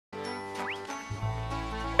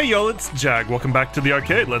Hey y'all, it's Jag. Welcome back to the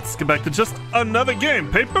arcade. Let's get back to just another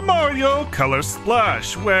game, Paper Mario Color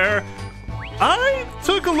Splash, where I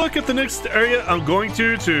took a look at the next area I'm going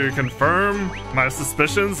to confirm my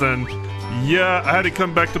suspicions, and yeah, I had to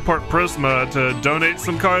come back to Port Prisma to donate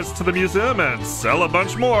some cards to the museum and sell a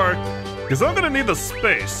bunch more, because I'm gonna need the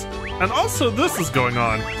space. And also this is going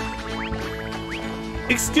on.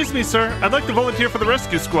 Excuse me, sir. I'd like to volunteer for the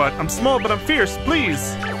rescue squad. I'm small, but I'm fierce.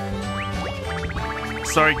 Please.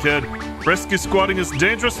 Sorry, kid. Rescue squatting is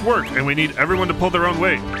dangerous work, and we need everyone to pull their own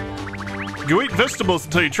weight. You eat vegetables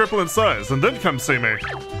until you triple in size, and then come see me.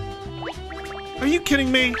 Are you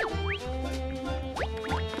kidding me?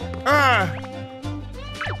 Ah!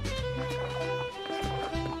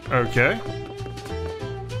 Okay.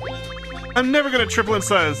 I'm never gonna triple in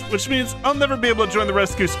size, which means I'll never be able to join the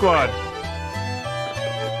rescue squad.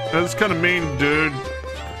 That's kind of mean, dude.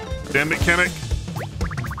 Damn mechanic.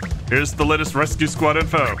 Here's the latest rescue squad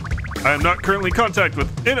info. I am not currently in contact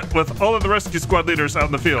with all of the rescue squad leaders out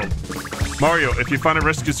in the field. Mario, if you find a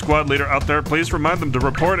rescue squad leader out there, please remind them to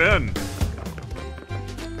report in.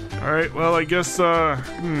 Alright, well, I guess,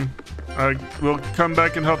 we'll come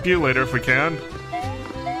back and help you later if we can.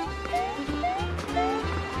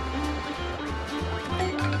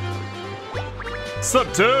 Sup,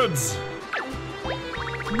 dudes?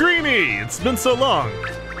 Greenie, it's been so long.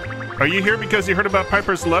 Are you here because you heard about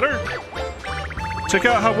Piper's letter? Check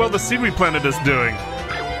out how well the seed we planted is doing.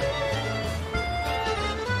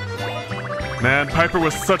 Man, Piper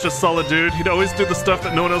was such a solid dude. He'd always do the stuff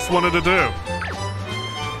that no one else wanted to do.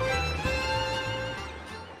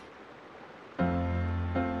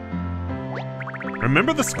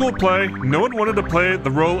 Remember the school play? No one wanted to play the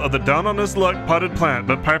role of the down-on-his-luck potted plant,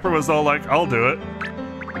 but Piper was all like, I'll do it.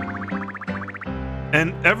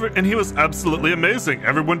 And he was absolutely amazing.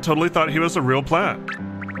 Everyone totally thought he was a real plant.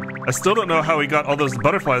 I still don't know how he got all those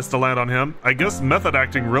butterflies to land on him. I guess method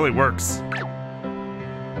acting really works.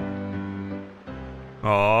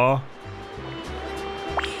 Aww.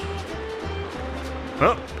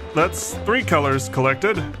 Well, that's 3 colors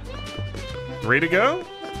collected. 3 to go?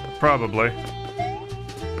 Probably.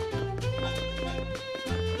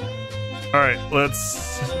 Alright,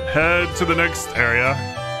 let's head to the next area.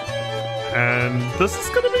 And this is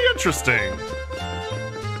gonna be interesting.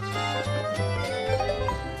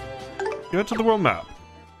 Go to the world map.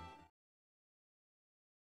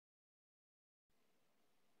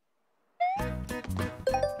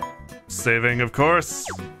 Saving, of course.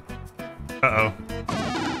 Uh-oh.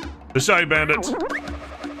 The Shy Bandit.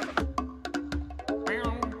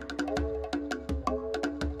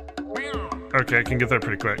 Okay, I can get there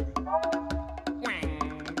pretty quick.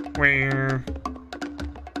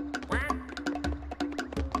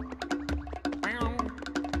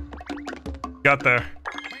 Got there.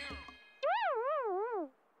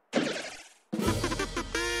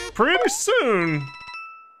 Pretty soon,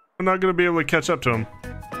 I'm not gonna be able to catch up to him.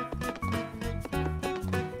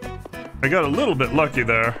 I got a little bit lucky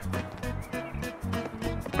there.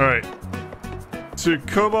 Alright. To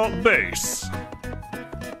Cobalt Base.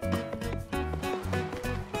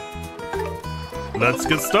 Let's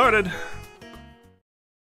get started.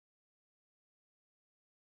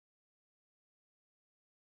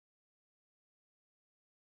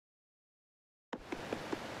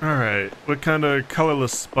 Alright, what kind of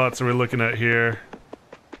colorless spots are we looking at here?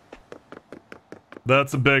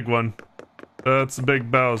 That's a big one. That's a big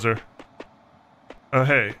Bowser. Oh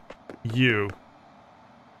hey, you.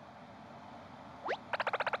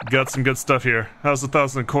 Got some good stuff here. How's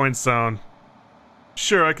 1,000 coins sound?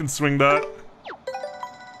 Sure, I can swing that.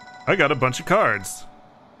 I got a bunch of cards.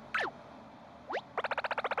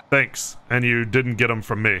 Thanks, and you didn't get them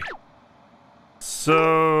from me.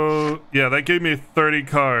 So, yeah, that gave me 30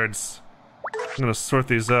 cards. I'm gonna sort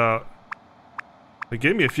these out. They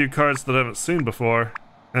gave me a few cards that I haven't seen before,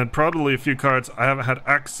 and probably a few cards I haven't had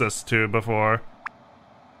access to before.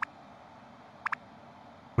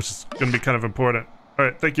 Which is gonna be kind of important.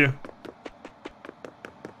 Alright, thank you.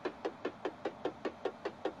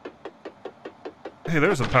 Hey,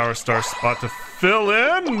 there's a Power Star spot to fill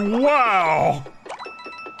in! Wow!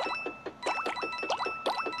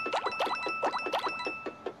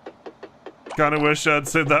 Kinda wish I'd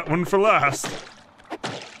saved that one for last.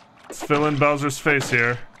 Let's fill in Bowser's face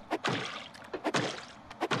here.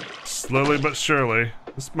 Slowly but surely.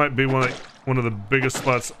 This might be one of the biggest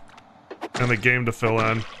spots in the game to fill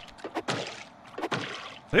in.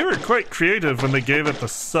 They were quite creative when they gave it the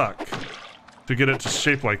suck to get it to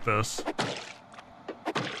shape like this.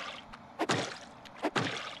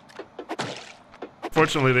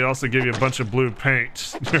 Fortunately, they also gave you a bunch of blue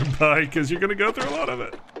paint nearby because you're gonna go through a lot of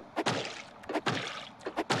it.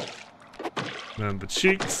 then the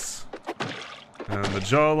cheeks, and the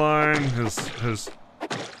jawline, his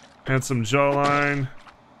handsome jawline,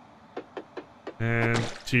 and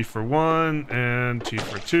T for 1, and T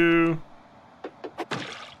for 2.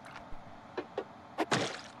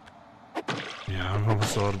 Yeah, I'm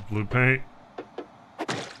almost out of blue paint.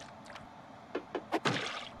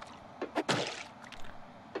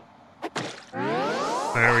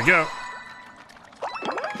 There we go.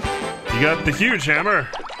 You got the huge hammer,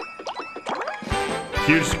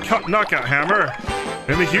 huge knockout hammer,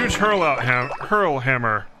 and the huge hurl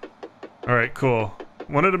hammer. All right, cool.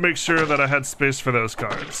 Wanted to make sure that I had space for those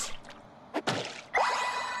cards.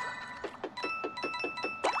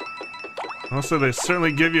 Also, they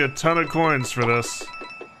certainly give you a ton of coins for this.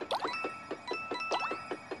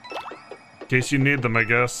 In case you need them, I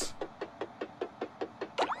guess.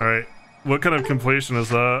 All right, what kind of completion is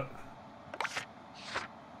that?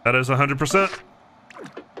 That is 100%.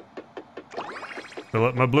 Fill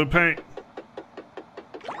up my blue paint.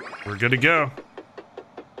 We're good to go.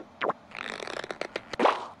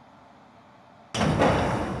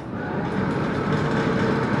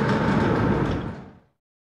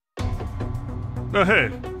 Oh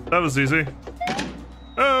hey, that was easy.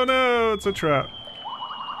 Oh no, it's a trap.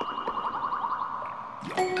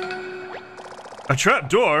 A trap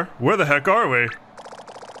door? Where the heck are we?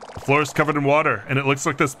 The floor is covered in water, and it looks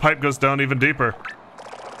like this pipe goes down even deeper.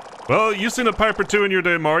 Well, you've seen a pipe or two in your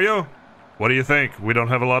day, Mario. What do you think? We don't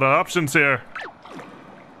have a lot of options here.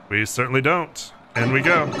 We certainly don't. In we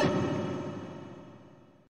go.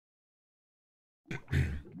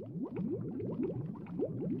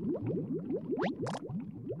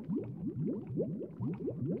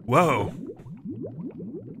 Whoa.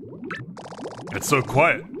 It's so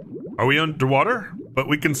quiet. Are we underwater? But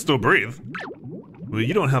we can still breathe. Well,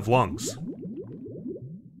 you don't have lungs.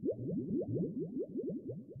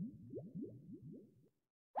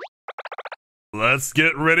 Let's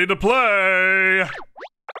get ready to play!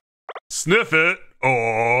 Sniffit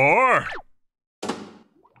or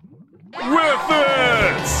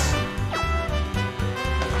Whiffit!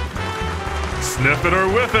 Sniffit or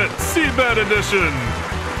Whiffit, Seabed Edition!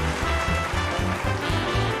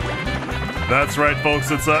 That's right, folks,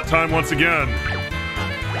 it's that time once again.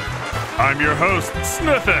 I'm your host,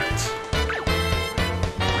 Sniffit!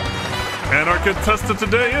 And our contestant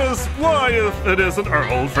today is, why, if it isn't our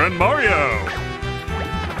old friend Mario!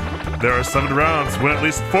 There are 7 rounds, win at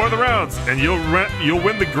least 4 of the rounds, and you'll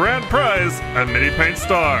win the grand prize, a mini paint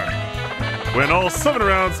star. Win all 7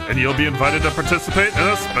 rounds, and you'll be invited to participate in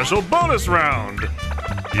a special bonus round.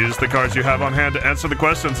 Use the cards you have on hand to answer the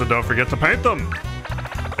questions, and don't forget to paint them.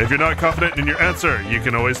 If you're not confident in your answer, you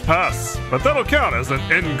can always pass, but that'll count as an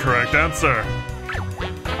incorrect answer.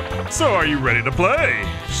 So are you ready to play?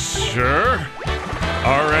 Sure.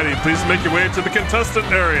 Alrighty, please make your way to the contestant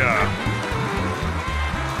area.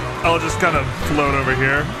 I'll just kind of float over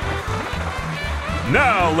here.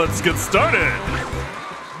 Now let's get started.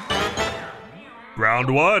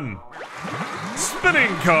 Round 1.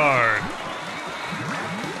 Spinning card.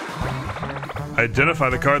 Identify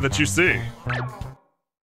the card that you see.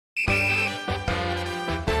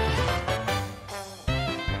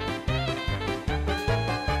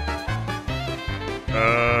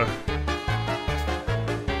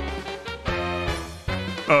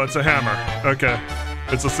 Oh, it's a hammer. Okay.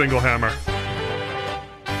 It's a single hammer.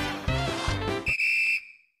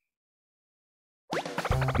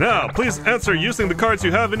 Now, please answer using the cards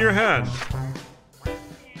you have in your hand.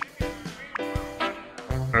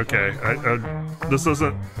 Okay, this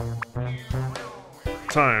isn't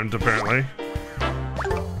timed, apparently.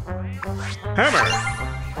 Hammer!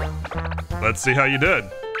 Let's see how you did.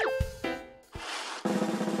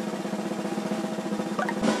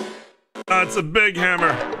 That's a big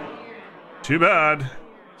hammer. Too bad.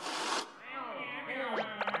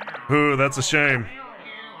 Ooh, that's a shame.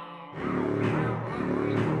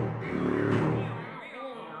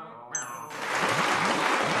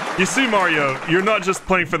 You see, Mario, you're not just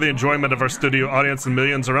playing for the enjoyment of our studio audience and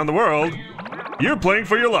millions around the world. You're playing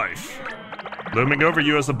for your life. Looming over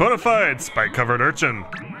you is a bona fide spike-covered urchin.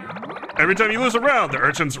 Every time you lose a round, the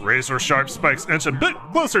urchin's razor-sharp spikes inch a bit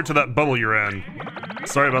closer to that bubble you're in.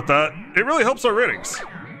 Sorry about that. It really helps our ratings.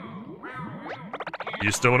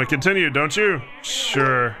 You still want to continue, don't you?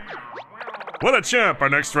 Sure. What a champ! Our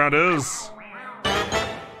next round is...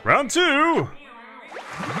 Round 2!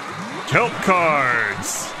 Kelp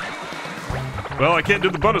cards! Well, I can't do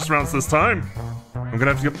the bonus rounds this time. I'm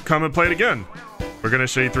gonna have to come and play it again. We're gonna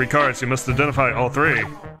show you 3 cards. You must identify all 3.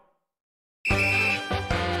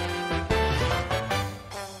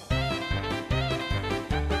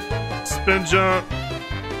 Spin jump.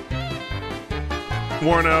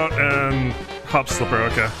 worn out, and hop slipper.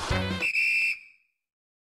 Okay.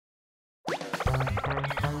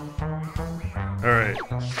 Alright.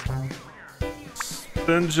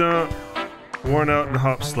 Spin jump, worn out, and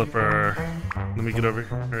hop slipper. Let me get over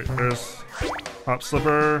here. Alright, there's hop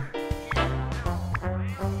slipper.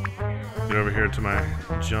 Get over here to my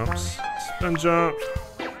jumps. Spin jump.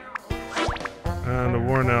 And a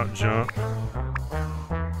worn out jump.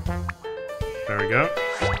 There we go.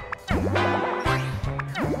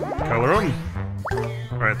 Color them.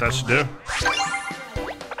 Alright, that should do.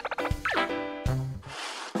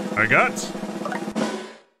 I got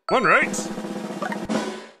 1 right,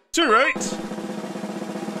 2 right,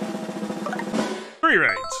 3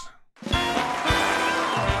 right.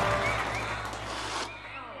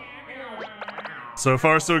 So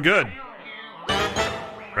far, so good.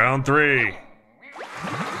 Round 3.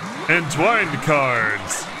 Entwined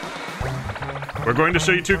cards. We're going to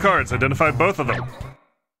show you 2 cards. Identify both of them.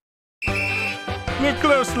 Look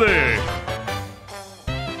closely.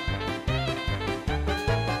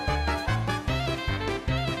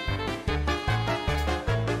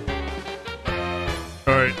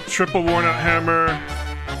 Alright, triple worn out hammer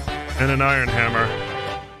and an iron hammer.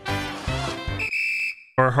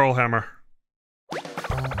 Or a hurl hammer.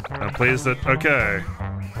 Now please that. Okay.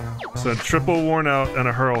 So triple worn out and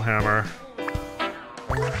a hurl hammer.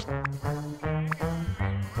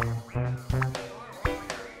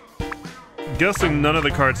 Guessing none of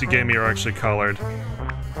the cards he gave me are actually colored.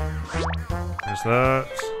 There's that.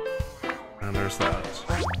 And there's that.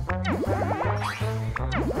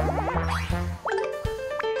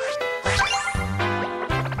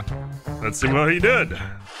 Let's see what he did.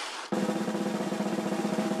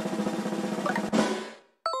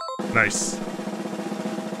 Nice.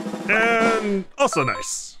 And also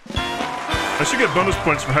nice. I should get bonus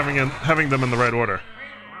points for having them in the right order.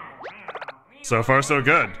 So far, so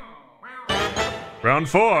good. Round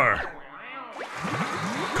 4.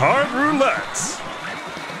 Card roulette.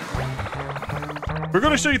 We're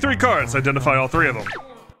going to show you 3 cards. Identify all 3 of them.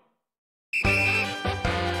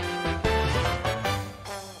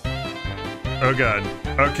 Oh god.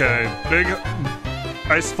 Okay. Big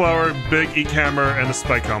ice flower, big eek hammer, and a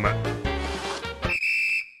spike helmet.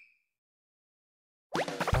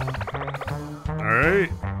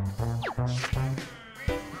 Alright.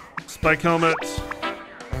 Spike helmet,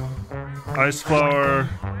 ice flower,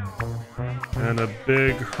 and a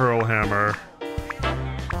big hurl hammer.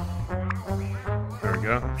 There we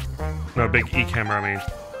go. No, big eek hammer, I mean.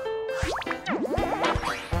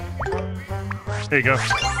 There you go.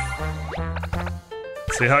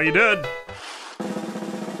 See how you did.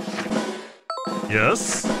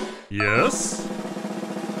 Yes. Yes.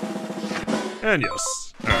 And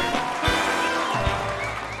yes. Alright.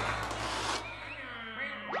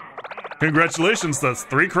 Congratulations, that's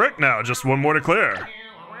 3 correct now. Just 1 more to clear.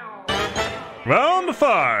 Round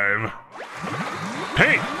 5.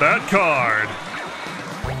 Paint that card.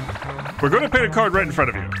 We're going to paint a card right in front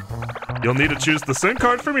of you. You'll need to choose the same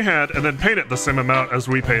card from your hand and then paint it the same amount as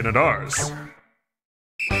we painted ours.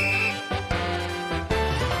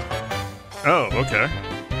 Oh, okay.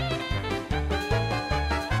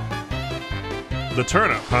 The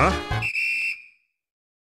turnip, huh?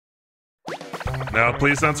 Now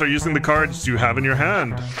please answer using the cards you have in your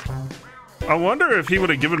hand. I wonder if he would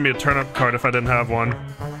have given me a turnip card if I didn't have one.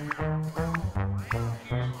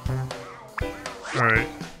 Alright.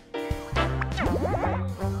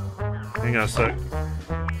 Hang on a sec.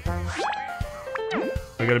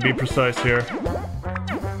 I gotta be precise here.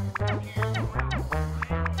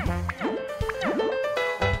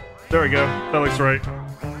 There we go. That looks right.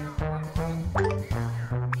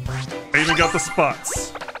 I even got the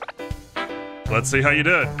spots. Let's see how you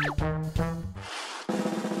did.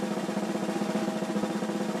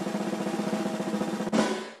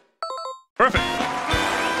 Perfect.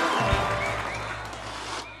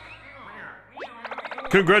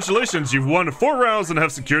 Congratulations, you've won 4 rounds and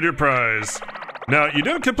have secured your prize. Now, you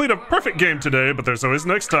didn't complete a perfect game today, but there's always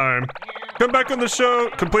next time. Come back on the show,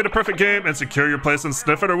 complete a perfect game, and secure your place in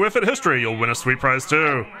Sniffit or Whiffit history. You'll win a sweet prize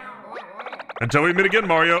too. Until we meet again,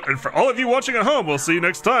 Mario, and for all of you watching at home, we'll see you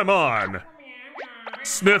next time on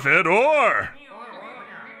Sniffit or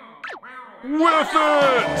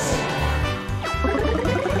Whiffit!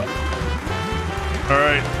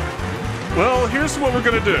 Alright, well, here's what we're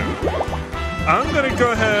gonna do. I'm gonna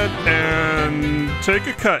go ahead and take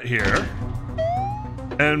a cut here.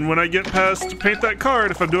 And when I get past paint that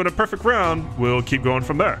card, if I'm doing a perfect round, we'll keep going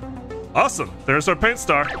from there. Awesome, there's our paint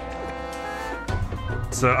star.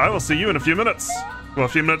 So I will see you in a few minutes. Well, a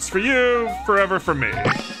few minutes for you, forever for me.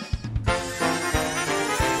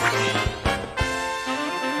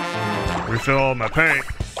 Refill all my paint.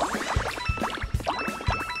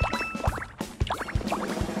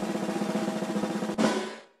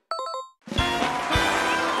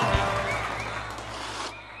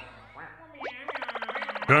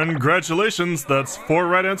 Congratulations, that's 4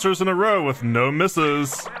 right answers in a row with no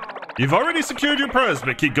misses. You've already secured your prize,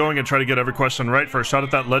 but keep going and try to get every question right for a shot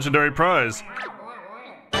at that legendary prize.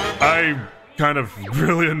 I'm kind of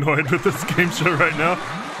really annoyed with this game show right now.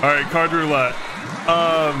 Alright, card roulette.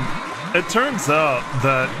 It turns out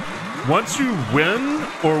that once you win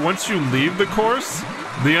or once you leave the course,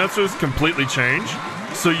 the answers completely change.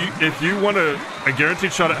 So if you want a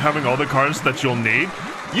guaranteed shot at having all the cards that you'll need,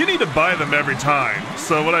 you need to buy them every time.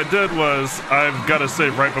 So what I did was, I've got to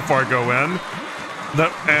save right before I go in.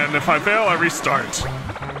 And if I fail, I restart.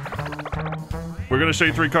 We're going to show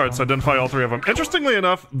you 3 cards, so identify all 3 of them. Interestingly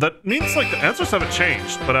enough, that means like the answers haven't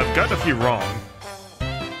changed, but I've gotten a few wrong.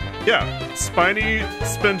 Yeah, Spiny,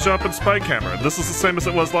 Spin Jump, and Spike Hammer. This is the same as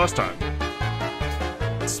it was last time.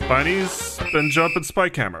 Spiny, Spin Jump, and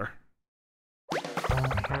Spike Hammer.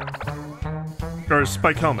 Or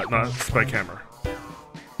Spike Helmet, not Spike Hammer.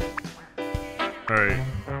 Alright.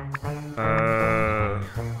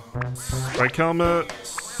 Spike Helmet,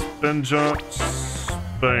 Spin Jump,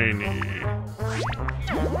 Spiny.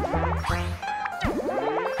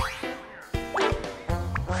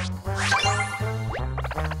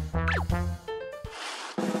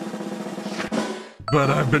 But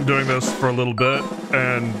I've been doing this for a little bit,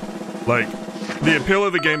 and, like, the appeal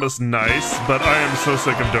of the game is nice, but I am so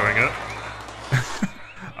sick of doing it.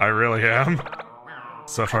 I really am.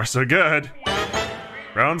 So far, so good.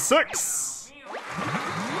 Round 6.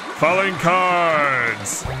 Following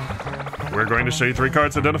cards. We're going to show you 3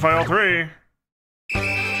 cards, identify all 3.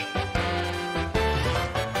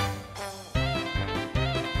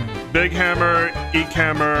 Big Hammer, Eek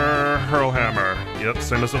Hammer, Hurl Hammer. Yep,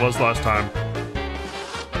 same as it was last time.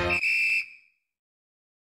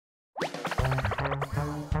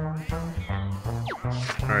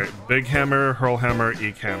 Alright, Big Hammer, Hurl Hammer,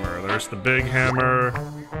 Eek Hammer. There's the Big Hammer.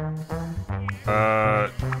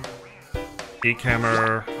 Eek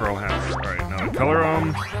Hammer, Hurl Hammer. Alright, now color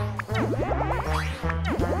them.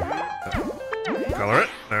 Color it.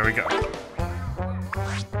 There we go.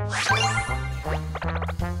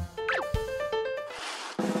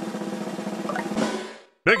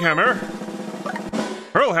 Big Hammer,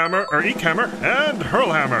 Hurl Hammer, or Eek Hammer, and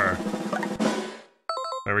Hurl Hammer.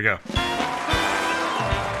 There we go.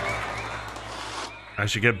 I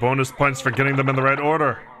should get bonus points for getting them in the right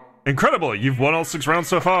order. Incredible! You've won all 6 rounds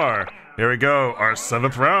so far. Here we go, our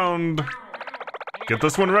 7th round. Get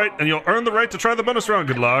this one right, and you'll earn the right to try the bonus round.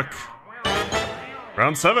 Good luck.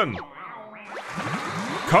 Round 7.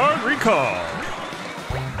 Card Recall.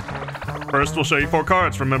 First, we'll show you 4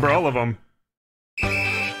 cards. Remember all of them.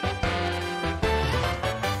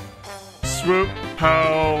 Swoop,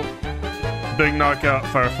 Pow, Big Knockout,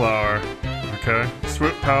 Fireflower. Okay.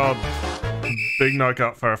 Swoop, Pow, Big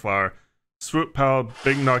Knockout, Fireflower. Swoop, Pow,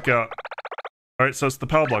 Big Knockout. Alright, so it's the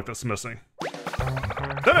Pow block that's missing.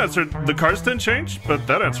 That answer, the cards didn't change, but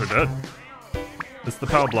that answer did. It's the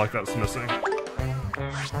Pow block that's missing.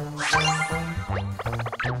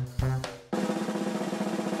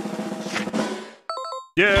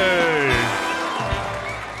 Yay!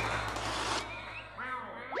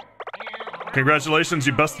 Congratulations,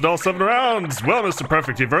 you busted all 7 rounds! Well, Mr.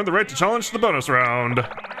 Perfect, you've earned the right to challenge the bonus round.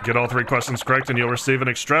 Get all 3 questions correct and you'll receive an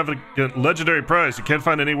extravagant legendary prize you can't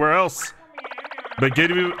find anywhere else. But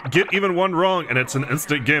get even 1 wrong and it's an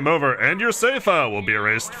instant game over, and your save file will be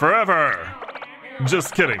erased forever.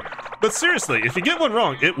 Just kidding. But seriously, if you get 1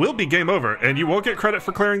 wrong, it will be game over, and you won't get credit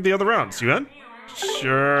for clearing the other rounds. You in?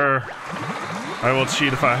 Sure. I will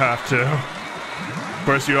cheat if I have to. Of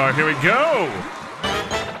course you are. Here we go!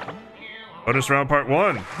 Bonus round part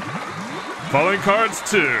 1. Following cards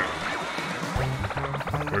 2.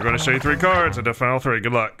 We're going to show you 3 cards and define all 3.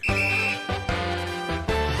 Good luck.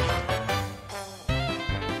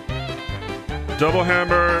 Double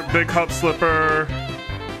Hammer, Big Hop Slipper,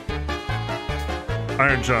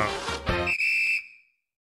 Iron Jump.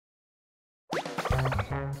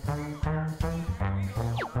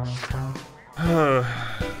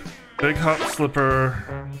 Big Hop Slipper,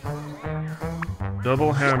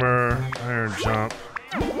 Double Hammer, Iron Jump.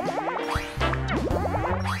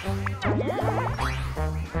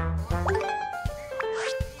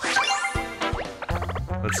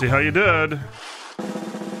 Let's see how you did.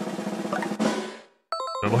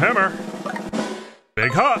 Double Hammer,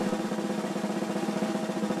 Big Hop,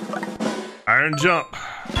 Iron Jump.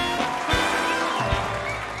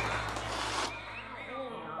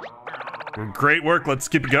 Great work, let's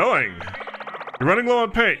keep it going. You're running low on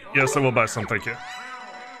paint. Yes, I will buy some, thank you.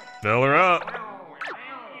 Fill her up.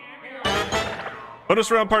 Bonus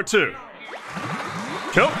round part 2.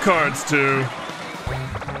 Kelp cards 2.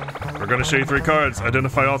 We're gonna show you 3 cards.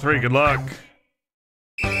 Identify all 3. Good luck.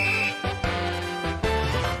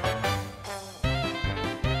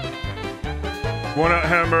 One-out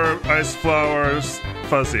hammer, ice flowers,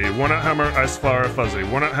 fuzzy. One-out hammer, ice flower, fuzzy.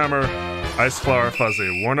 One-out hammer, ice flower,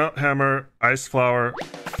 fuzzy. One-out hammer, ice flower,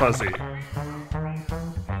 fuzzy.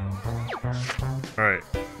 Alright.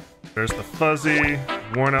 There's the fuzzy.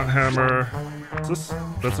 Worn-out hammer. Is this?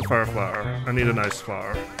 That's a fire flower. I need an ice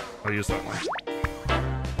flower. I'll use that one.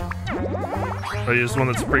 I use one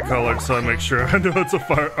that's pre-colored so I make sure I know it's a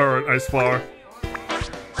fire or an ice flower.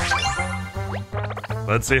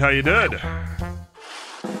 Let's see how you did.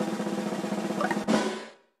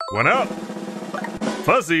 One out.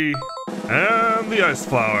 Fuzzy. And the ice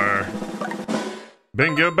flower.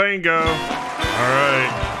 Bingo, bingo.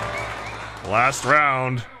 Alright. Last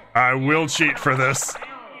round. I will cheat for this.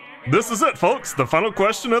 This is it, folks. The final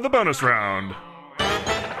question of the bonus round.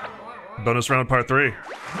 Bonus round part 3.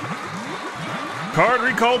 Card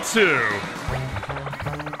recall 2.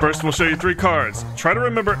 First, we'll show you 3 cards. Try to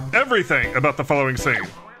remember everything about the following scene.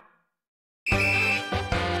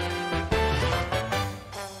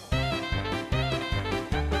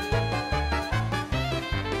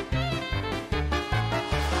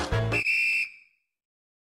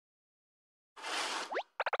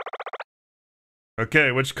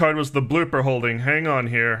 Okay, which card was the blooper holding? Hang on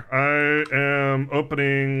here. I am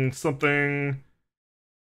opening something.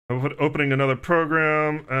 I'm opening another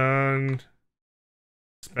program and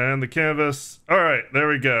expand the canvas. Alright, there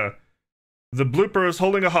we go. The blooper is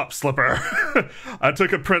holding a hop slipper. I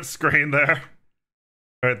took a print screen there.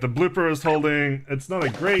 Alright, the blooper is holding... It's not a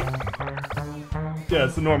great... Yeah,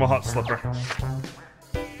 it's a normal hop slipper.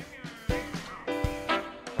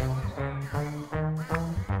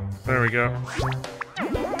 There we go.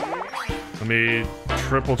 Let me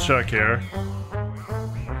triple check here.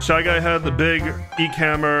 Shy Guy had the big Eek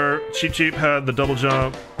Hammer, Cheap Cheap had the double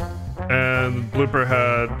jump, and Blooper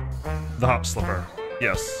had the hop slipper.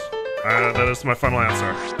 Yes, that is my final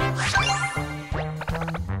answer.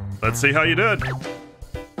 Let's see how you did.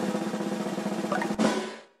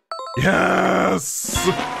 Yes!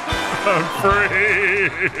 I'm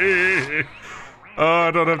free! Oh,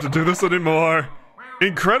 I don't have to do this anymore.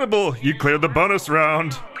 Incredible! You cleared the bonus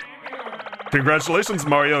round. Congratulations,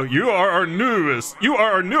 Mario. You are our newest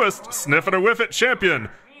Sniffit or Whiffit champion.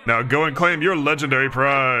 Now go and claim your legendary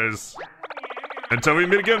prize. Until we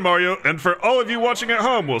meet again, Mario, and for all of you watching at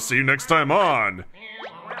home, we'll see you next time on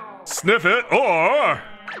Sniffit or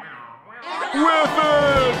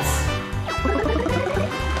Whiffit!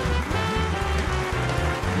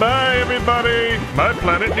 Bye, everybody. My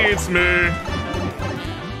planet needs me.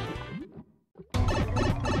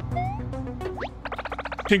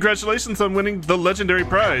 Congratulations on winning the legendary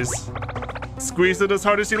prize. Squeeze it as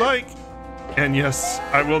hard as you like. And yes,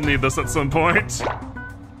 I will need this at some point.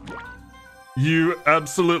 You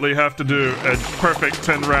absolutely have to do a perfect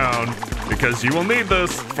 10 round because you will need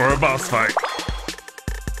this for a boss fight.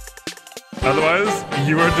 Otherwise,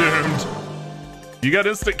 you are doomed. You got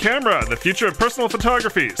instant camera, the future of personal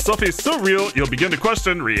photography. Selfies so real, you'll begin to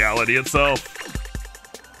question reality itself.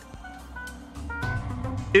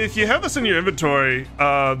 If you have this in your inventory,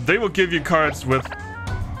 they will give you cards with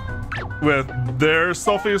their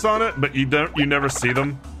selfies on it, but you never see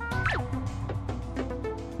them.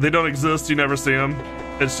 They don't exist, you never see them.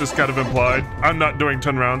 It's just kind of implied. I'm not doing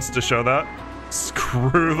 10 rounds to show that.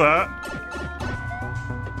 Screw that.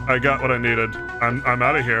 I got what I needed. I'm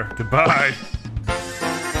out of here. Goodbye.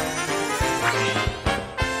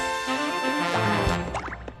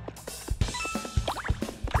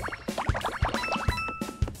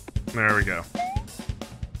 There we go.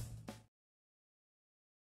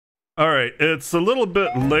 Alright, it's a little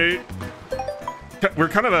bit late. We're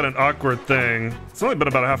kind of at an awkward thing. It's only been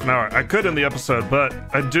about a half an hour. I could end the episode, but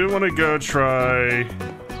I do want to go try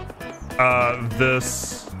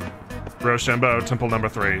this Rochambeau Temple number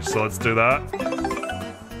 3. So let's do that.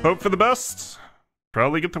 Hope for the best.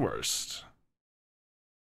 Probably get the worst.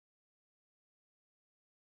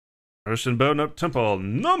 Rochambeau Temple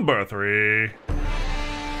number 3.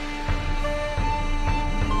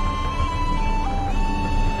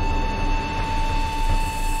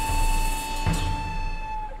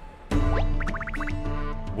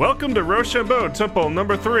 Welcome to Rochambeau Temple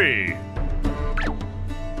number 3.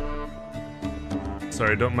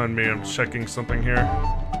 Sorry, don't mind me, I'm checking something here.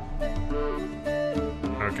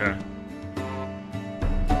 Okay.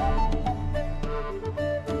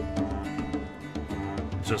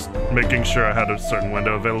 just making sure I had a certain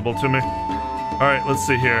window available to me. Alright, let's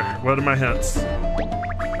see here. What are my hints?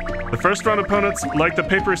 The first round opponents like the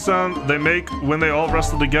papery sound they make when they all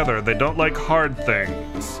wrestle together. They don't like hard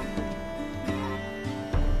things.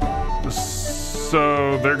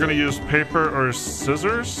 So they're gonna use paper or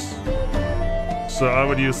scissors? So I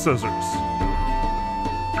would use scissors.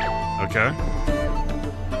 Okay.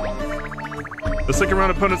 The second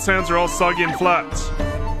round opponent's hands are all soggy and flat.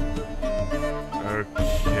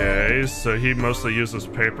 Okay, so he mostly uses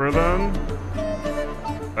paper then.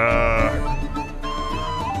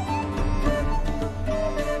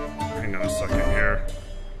 Hang on a second here.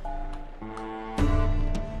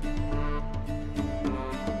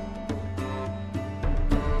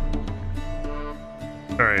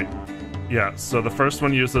 Alright. Yeah, so the first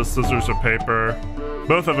one uses scissors or paper.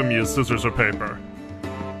 Both of them use scissors or paper.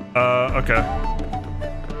 Okay.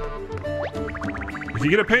 If you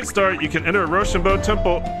get a paint star, you can enter a Rochambeau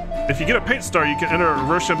temple. If you get a paint star, you can enter a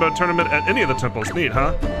Rochambeau tournament at any of the temples. Neat,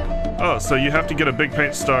 huh? Oh, so you have to get a big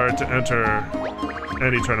paint star to enter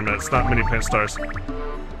any tournament. It's not many paint stars.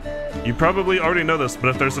 You probably already know this, but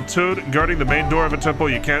if there's a toad guarding the main door of a temple,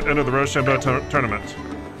 you can't enter the Rochambeau tournament.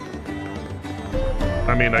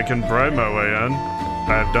 I mean, I can bribe my way in.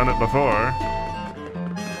 I've done it before.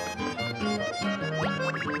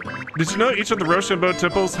 Did you know each of the Rochambeau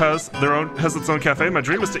temples has its own cafe? My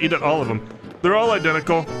dream is to eat at all of them. They're all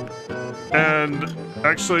identical. And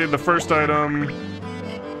actually, the first item,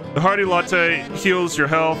 the Hearty Latte heals your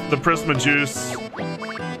health. The Prisma Juice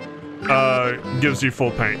gives you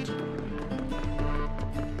full paint.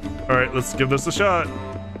 All right, let's give this a shot.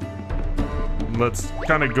 Let's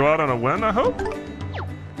kind of go out on a win, I hope.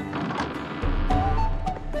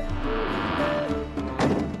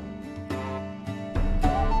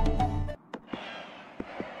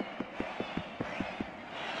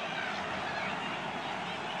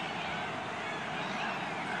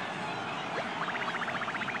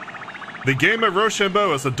 The game of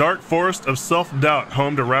Rochambeau is a dark forest of self-doubt,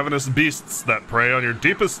 home to ravenous beasts that prey on your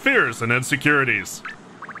deepest fears and insecurities.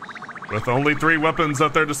 With only 3 weapons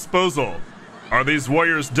at their disposal, are these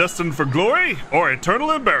warriors destined for glory or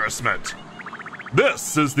eternal embarrassment?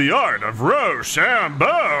 This is the art of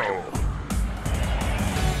Rochambeau!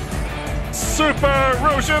 Super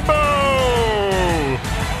Rochambeau!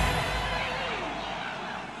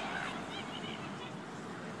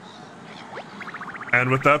 And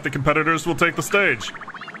with that, the competitors will take the stage.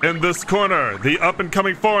 In this corner, the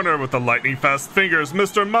up-and-coming foreigner with the lightning-fast fingers,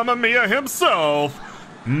 Mr. Mamma Mia himself,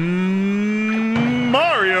 Mario!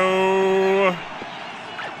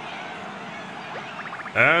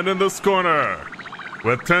 And in this corner,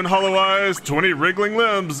 with 10 hollow eyes, 20 wriggling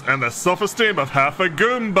limbs, and the self-esteem of half a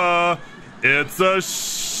Goomba, it's a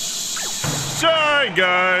Shy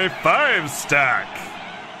Guy 5-stack.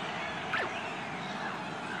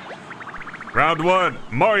 Round 1,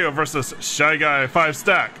 Mario versus Shy Guy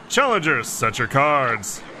 5-stack. Challengers, set your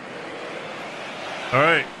cards.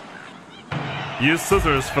 Alright. Use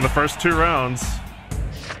scissors for the first 2 rounds.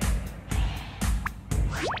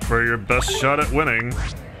 For your best shot at winning.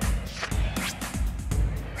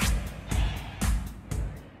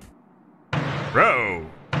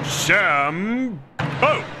 Rochambeau!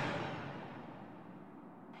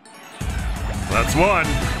 That's 1.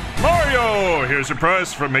 Mario! Here's your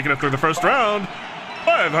prize for making it through the first round.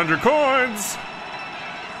 500 coins!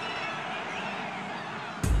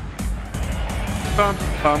 Bum,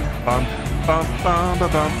 bum, bum, bum, bum,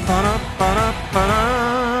 bum, bum, ba, ba,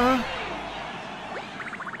 da.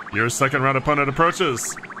 Your second round opponent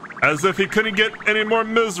approaches. As if he couldn't get any more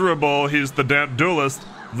miserable, he's the damp duelist,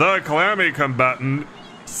 the clammy combatant,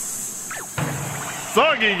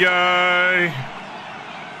 Soggy Guy!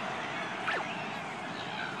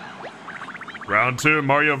 Round 2,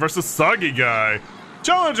 Mario versus Soggy Guy.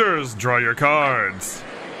 Challengers, draw your cards.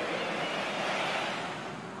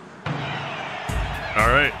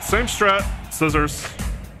 Alright, same strat. Scissors.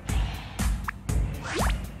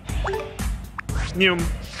 Neum.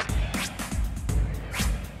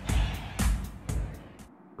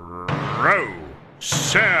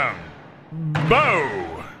 Rochambeau.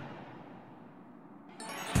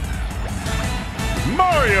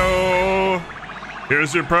 Mario!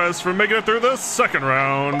 Here's your prize for making it through the second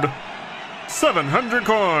round. 700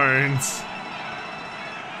 coins.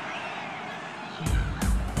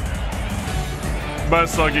 Bye,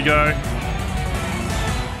 Soggy Guy.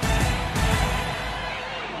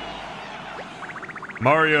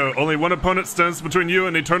 Mario, only one opponent stands between you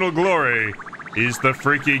and eternal glory. He's the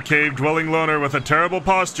freaky cave-dwelling loner with a terrible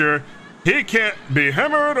posture. He can't be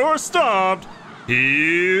hammered or stomped.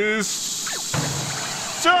 He's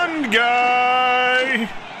Sun Guy!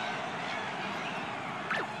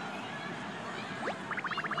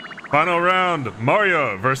 Final round,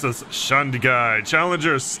 Mario versus Shunned Guy.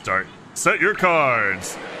 Challengers, start. Set your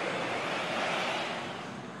cards.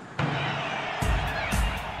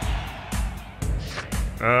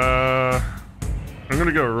 I'm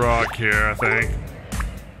gonna go rock here, I think.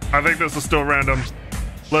 I think this is still random.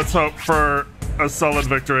 Let's hope for a solid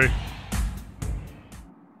victory.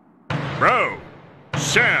 Bro!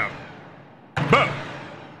 Sham! Bo!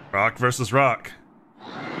 Rock versus rock.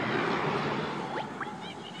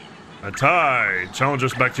 A tie.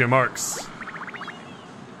 Challengers, back to your marks.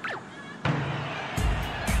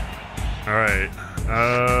 Alright.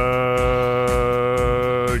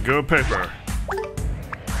 Go paper.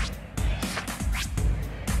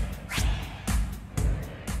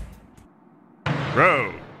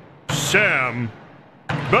 Row. Sham.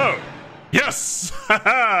 Bo. Yes!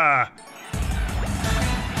 Haha!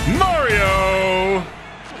 Mario!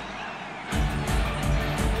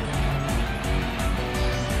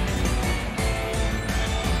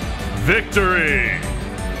 Victory!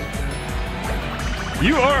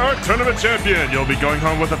 You are our tournament champion! You'll be going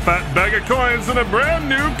home with a fat bag of coins and a brand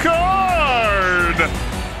new card!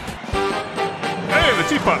 Hey, the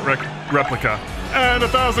teapot replica. And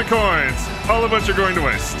 1,000 coins, all of which are going to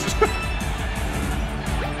waste.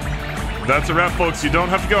 That's a wrap, folks. You don't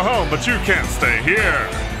have to go home, but you can't stay here.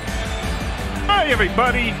 Bye,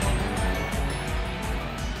 everybody.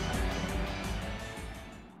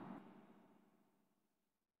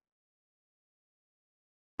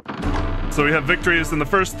 So we have victories in the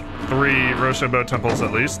first 3 Rochambeau temples,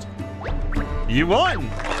 at least. You won!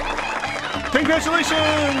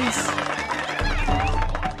 Congratulations!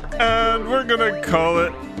 And we're gonna call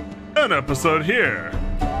it an episode here.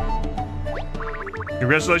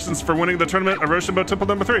 Congratulations for winning the tournament of Rochambeau Temple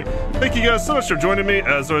number 3. Thank you guys so much for joining me.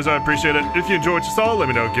 As always, I appreciate it. If you enjoyed what you saw, let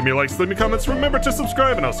me know. Give me a like, leave me comments. Remember to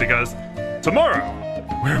subscribe, and I'll see you guys tomorrow,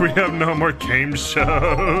 where we have no more game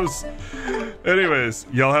shows. Anyways,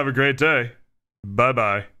 y'all have a great day.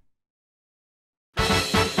 Bye-bye.